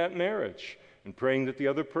committed to that marriage and praying that the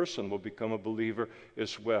other person will become a believer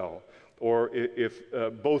as well. Or if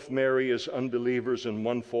both marry as unbelievers and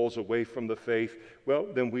one falls away from the faith, well,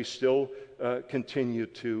 then we still continue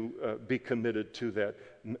to be committed to that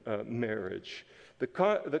marriage.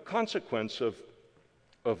 The consequence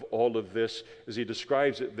of all of this, as he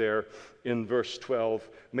describes it there in verse 12,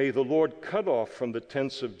 may the Lord cut off from the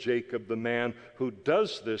tents of Jacob the man who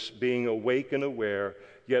does this, being awake and aware,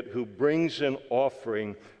 yet who brings an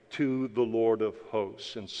offering to the Lord of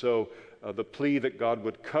hosts. And so the plea that God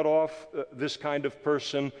would cut off this kind of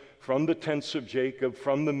person from the tents of Jacob,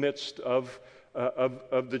 from the midst of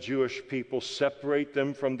the Jewish people, separate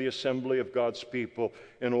them from the assembly of God's people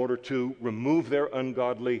in order to remove their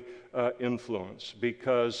ungodly influence.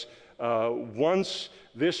 Because once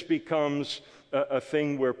this becomes a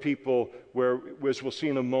thing where as we'll see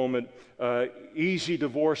in a moment, easy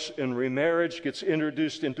divorce and remarriage gets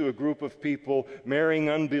introduced into a group of people marrying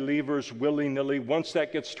unbelievers willy-nilly. Once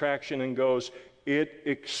that gets traction and goes, it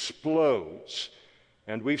explodes.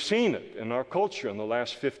 And we've seen it in our culture in the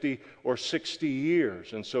last 50 or 60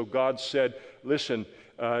 years. And so God said, listen,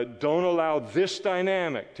 don't allow this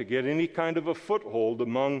dynamic to get any kind of a foothold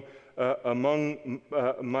among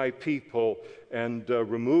my people, and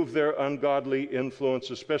remove their ungodly influence,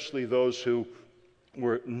 especially those who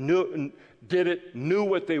knew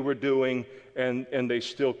what they were doing, and they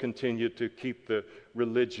still continued to keep the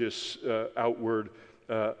religious outward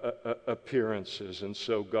appearances. And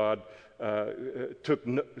so God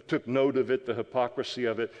took note of it, the hypocrisy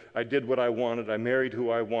of it. I did what I wanted. I married who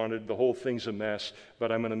I wanted. The whole thing's a mess,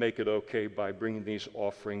 but I'm going to make it okay by bringing these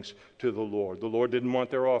offerings to the Lord. The Lord didn't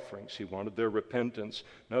want their offerings. He wanted their repentance.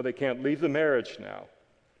 No, they can't leave the marriage now,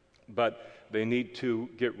 but they need to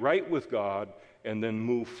get right with God and then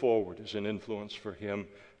move forward as an influence for Him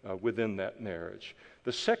within that marriage.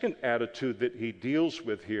 The second attitude that he deals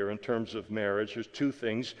with here in terms of marriage, there's two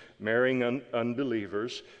things: marrying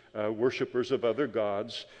unbelievers, worshipers of other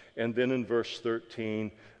gods, and then in verse 13,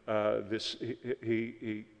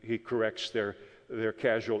 he corrects their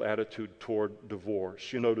casual attitude toward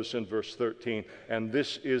divorce. You notice in verse 13, and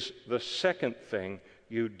this is the second thing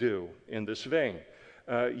you do in this vein.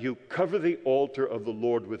 You cover the altar of the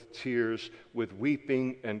Lord with tears, with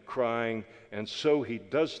weeping and crying, and so He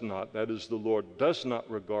does not, that is, the Lord does not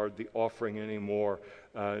regard the offering anymore,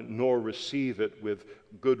 nor receive it with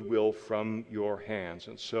goodwill from your hands.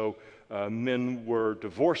 And so men were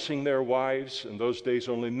divorcing their wives. In those days,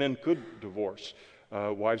 only men could divorce.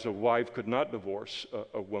 Wives of wives could not divorce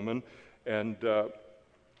a woman, and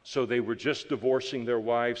so they were just divorcing their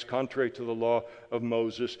wives, contrary to the law of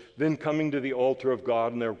Moses, then coming to the altar of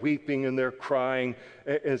God, and they're weeping and they're crying.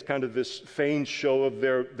 It's kind of this feigned show of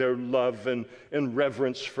their love and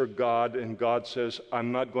reverence for God. And God says,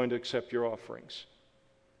 I'm not going to accept your offerings.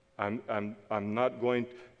 I'm not going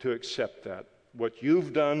to accept that. What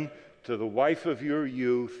you've done to the wife of your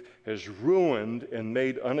youth has ruined and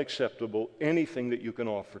made unacceptable anything that you can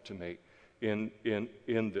offer to me in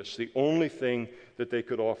this. The only thing that they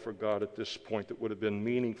could offer God at this point that would have been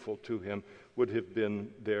meaningful to Him would have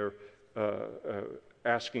been their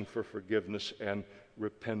asking for forgiveness and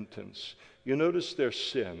repentance. You notice their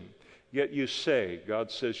sin. Yet you say,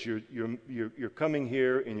 God says, you're coming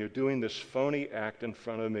here and you're doing this phony act in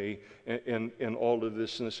front of me and all of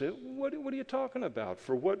this. And they say, what are you talking about?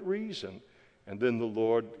 For what reason? And then the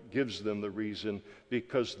Lord gives them the reason: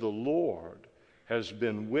 because the Lord has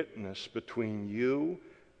been witness between you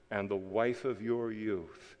and the wife of your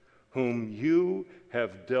youth, whom you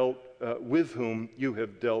have dealt with whom you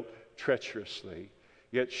have dealt treacherously.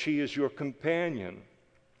 Yet she is your companion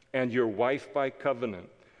and your wife by covenant.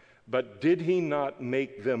 But did He not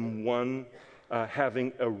make them one,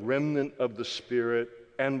 having a remnant of the Spirit?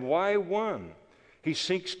 And why one? He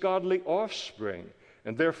seeks godly offspring.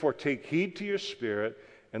 And therefore take heed to your spirit,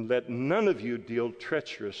 and let none of you deal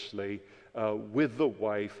treacherously with the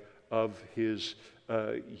wife of his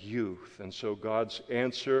youth. And so God's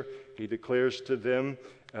answer, He declares to them,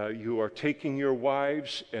 you are taking your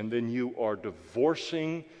wives and then you are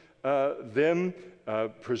divorcing them,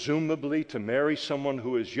 presumably to marry someone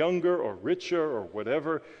who is younger or richer or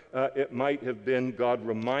whatever it might have been. God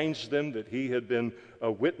reminds them that He had been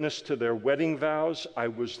a witness to their wedding vows. I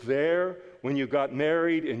was there when you got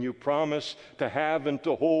married, and you promised to have and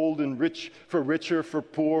to hold, and rich for richer, for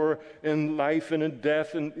poor, in life and in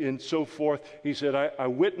death, and so forth. He said, I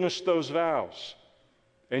witnessed those vows,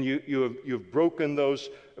 and you've broken those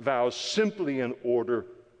vows simply in order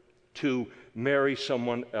to marry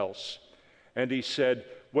someone else. And He said,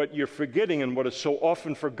 what you're forgetting, and what is so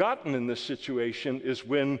often forgotten in this situation, is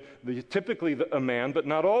when typically a man, but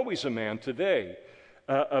not always a man today,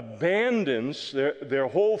 abandons their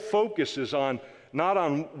whole focus is on not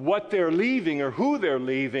on what they're leaving or who they're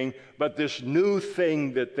leaving, but this new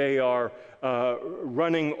thing that they are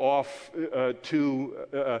running off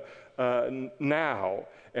to now.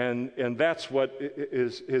 And that's what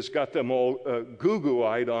has got them all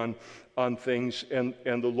goo-goo-eyed on things. And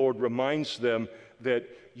the Lord reminds them that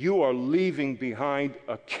you are leaving behind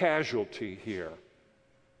a casualty here.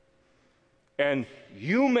 And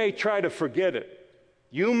you may try to forget it.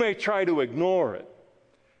 You may try to ignore it.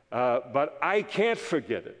 But I can't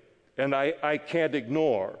forget it. And I can't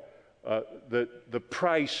ignore the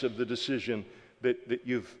price of the decision that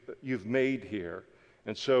you've made here.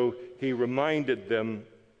 And so He reminded them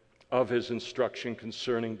of His instruction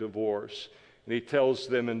concerning divorce. And He tells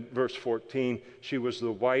them in verse 14, she was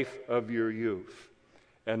the wife of your youth.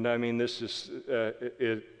 And I mean, this is,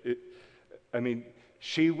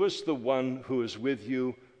 she was the one who is with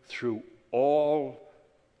you through all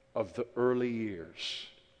of the early years.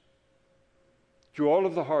 Through all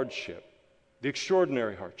of the hardship, the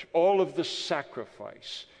extraordinary hardship, all of the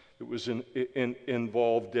sacrifice that was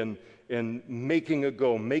involved in making a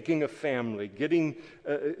go, making a family, getting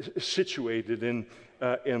situated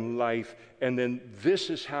in life. And then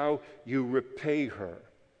this is how you repay her.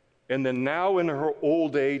 And then now in her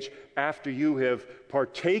old age, after you have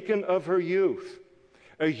partaken of her youth,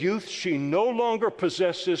 a youth she no longer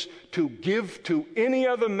possesses to give to any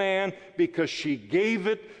other man because she gave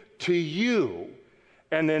it to you.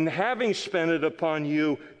 And then having spent it upon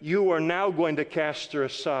you, you are now going to cast her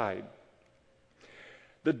aside.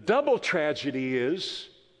 The double tragedy is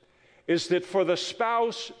that for the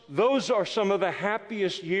spouse, those are some of the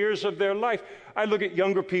happiest years of their life. I look at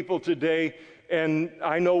younger people today, and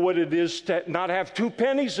I know what it is to not have 2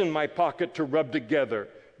 pennies in my pocket to rub together,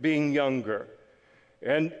 being younger.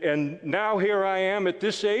 And now here I am at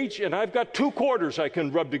this age, and I've got 2 quarters I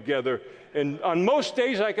can rub together. And on most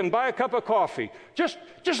days, I can buy a cup of coffee, just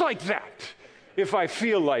like that, if I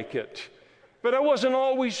feel like it. But that wasn't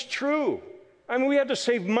always true. I mean, we had to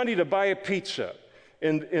save money to buy a pizza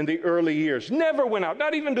in the early years. Never went out,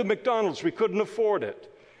 not even to McDonald's. We couldn't afford it.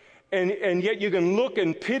 And yet you can look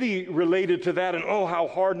and pity related to that and, oh, how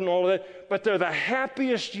hard and all of that. But they're the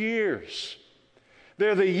happiest years.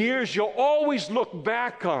 They're the years you'll always look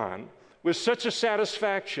back on with such a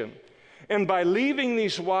satisfaction. And by leaving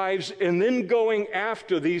these wives and then going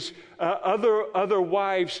after these other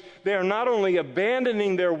wives, they are not only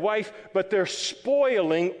abandoning their wife, but they're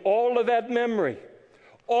spoiling all of that memory.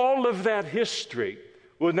 All of that history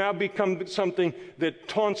will now become something that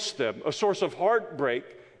taunts them, a source of heartbreak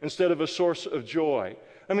instead of a source of joy.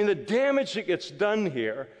 I mean, the damage that gets done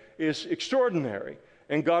here is extraordinary,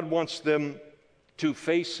 and God wants them to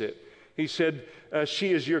face it. He said,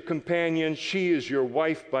 she is your companion, she is your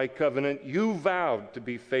wife by covenant. You vowed to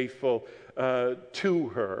be faithful to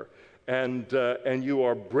her, and you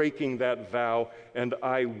are breaking that vow, and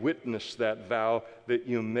I witnessed that vow that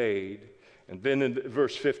you made. And then in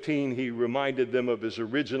verse 15, he reminded them of his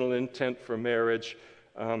original intent for marriage.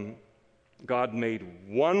 God made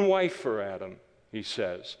one wife for Adam, he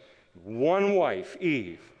says. One wife,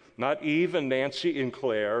 Eve. Not Eve and Nancy and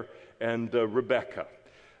Claire and Rebecca.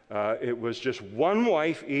 It was just one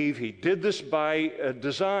wife, Eve. He did this by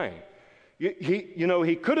design.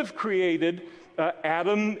 He could have created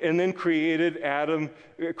Adam and then created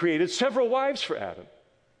several wives for Adam.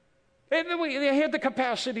 They had the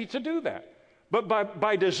capacity to do that. But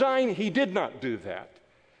by design, he did not do that.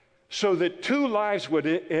 So that 2 lives would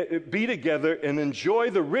be together and enjoy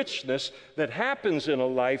the richness that happens in a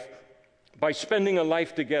life by spending a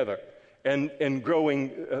life together and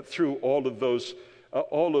growing through all of those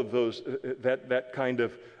that kind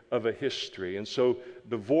of a history. And so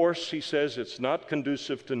divorce, he says, it's not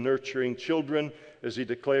conducive to nurturing children, as he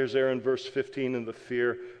declares there in verse 15, in the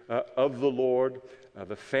fear of the Lord.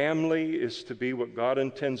 The family is to be what God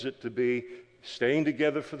intends it to be, staying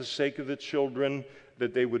together for the sake of the children,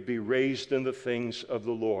 that they would be raised in the things of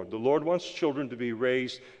the Lord. The Lord wants children to be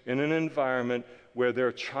raised in an environment where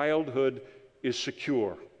their childhood is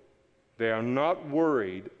secure. They are not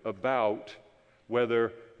worried about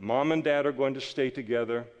whether mom and dad are going to stay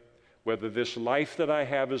together, whether this life that I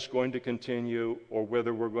have is going to continue, or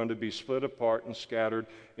whether we're going to be split apart and scattered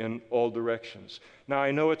in all directions. Now,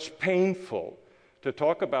 I know it's painful to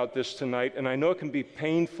talk about this tonight, and I know it can be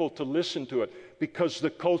painful to listen to it because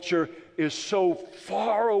the culture is so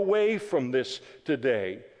far away from this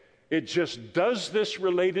today. It just does this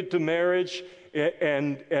related to marriage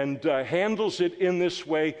and handles it in this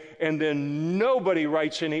way, and then nobody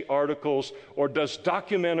writes any articles or does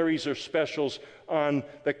documentaries or specials on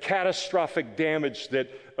the catastrophic damage that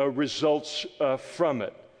results from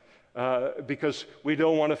it because we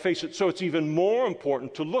don't want to face it. So it's even more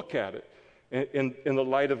important to look at it in the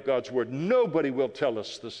light of God's Word. Nobody will tell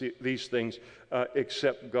us these things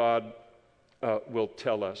except God will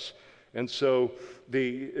tell us. And so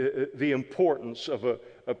the importance of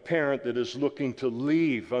a parent that is looking to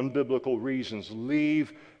leave unbiblical reasons,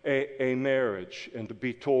 leave a marriage, and to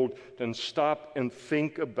be told, then stop and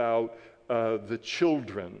think about the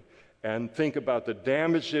children, and think about the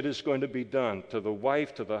damage that is going to be done to the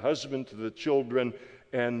wife, to the husband, to the children,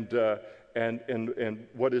 and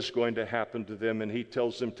what is going to happen to them. And he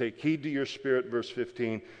tells them, take heed to your spirit, verse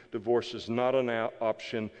 15. Divorce is not an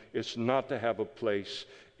option. It's not to have a place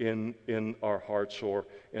in our hearts or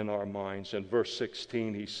in our minds. And verse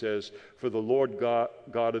 16, he says, for the Lord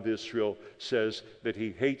God of Israel says that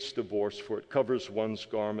he hates divorce, for it covers one's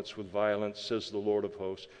garments with violence, says the Lord of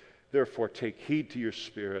hosts. Therefore, take heed to your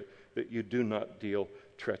spirit that you do not deal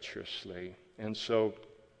treacherously. And so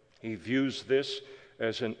he views this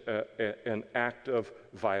as an act of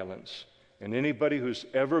violence. And anybody who's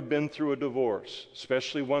ever been through a divorce,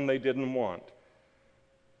 especially one they didn't want,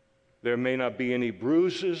 there may not be any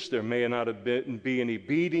bruises, there may not have be any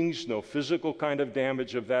beatings, no physical kind of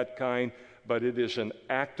damage of that kind, but it is an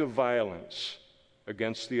act of violence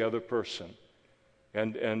against the other person,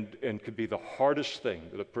 and could be the hardest thing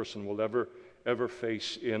that a person will ever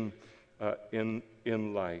face in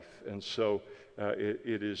life. And so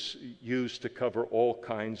it is used to cover all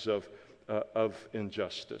kinds of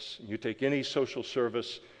injustice. You take any social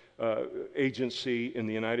service agency in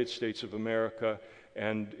the United States of America,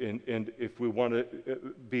 and if we want to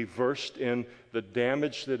be versed in the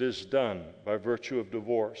damage that is done by virtue of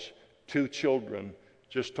divorce to children,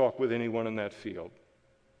 just talk with anyone in that field.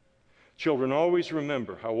 Children always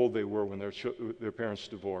remember how old they were when their parents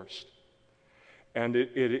divorced. And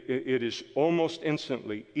it is almost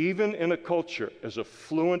instantly, even in a culture as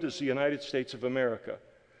affluent as the United States of America,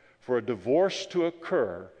 for a divorce to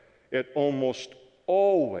occur, it almost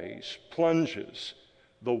always plunges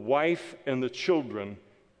the wife and the children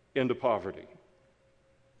into poverty.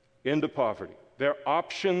 Into poverty. Their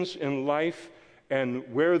options in life and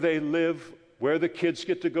where they live, where the kids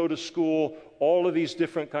get to go to school, all of these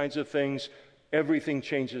different kinds of things, everything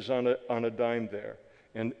changes on a dime there.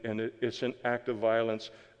 And it's an act of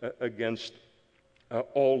violence against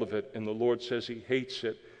all of it. And the Lord says He hates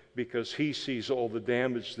it because He sees all the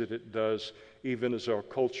damage that it does, even as our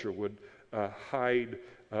culture would hide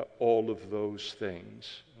all of those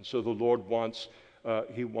things. And so the Lord wants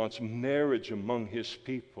marriage among His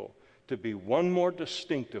people to be one more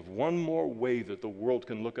distinctive, one more way that the world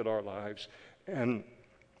can look at our lives and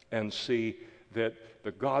see that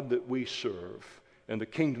the God that we serve and the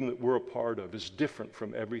kingdom that we're a part of is different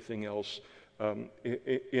from everything else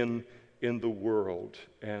in the world,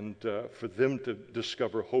 and for them to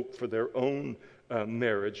discover hope for their own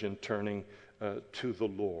marriage and turning to the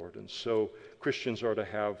Lord. And so Christians are to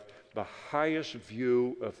have the highest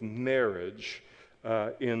view of marriage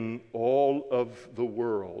in all of the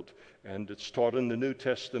world, and it's taught in the New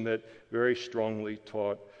Testament, very strongly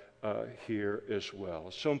taught here as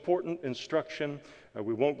well. So important instruction.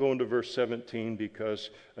 We won't go into verse 17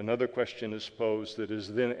 because another question is posed that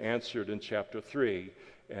is then answered in chapter 3,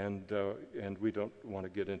 and we don't want to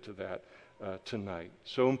get into that tonight.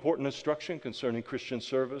 So important instruction concerning Christian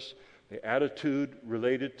service, the attitude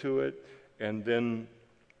related to it, and then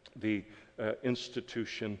the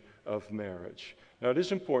institution of marriage. Now, it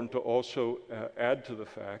is important to also add to the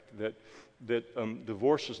fact that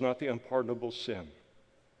divorce is not the unpardonable sin.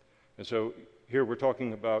 And so here we're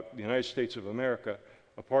talking about the United States of America,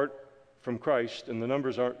 apart from Christ, and the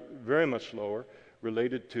numbers are very much lower,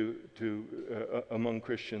 related to among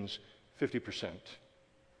Christians, 50%.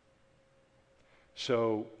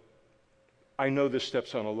 So I know this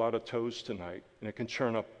steps on a lot of toes tonight, and it can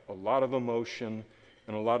churn up a lot of emotion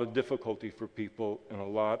and a lot of difficulty for people and a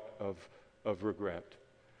lot of regret.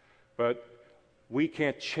 But we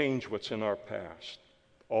can't change what's in our past.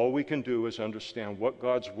 All we can do is understand what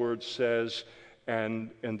God's Word says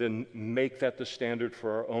and then make that the standard for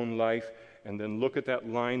our own life, and then look at that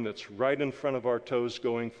line that's right in front of our toes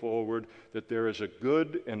going forward, that there is a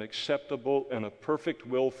good and acceptable and a perfect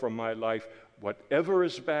will for my life, whatever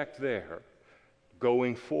is back there,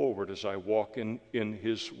 going forward as I walk in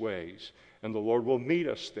His ways. And the Lord will meet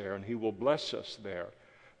us there, and He will bless us there.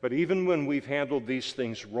 But even when we've handled these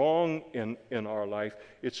things wrong in our life,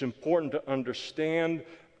 it's important to understand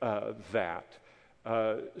that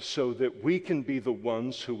so that we can be the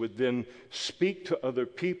ones who would then speak to other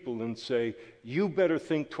people and say, you better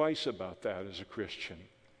think twice about that as a Christian.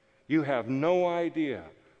 You have no idea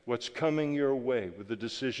what's coming your way with the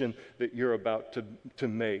decision that you're about to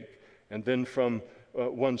make. And then from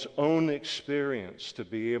one's own experience to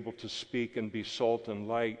be able to speak and be salt and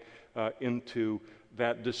light into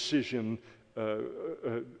that decision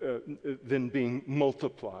then being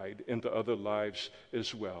multiplied into other lives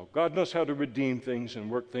as well. God knows how to redeem things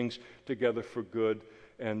and work things together for good,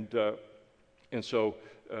 and so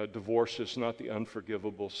divorce is not the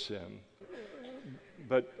unforgivable sin.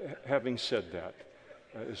 But having said that,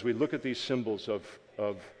 as we look at these symbols of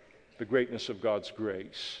the greatness of God's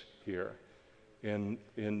grace here in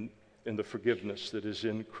the forgiveness that is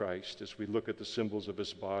in Christ, as we look at the symbols of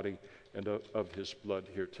His body and of His blood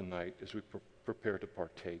here tonight, as we prepare to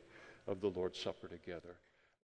partake of the Lord's Supper together.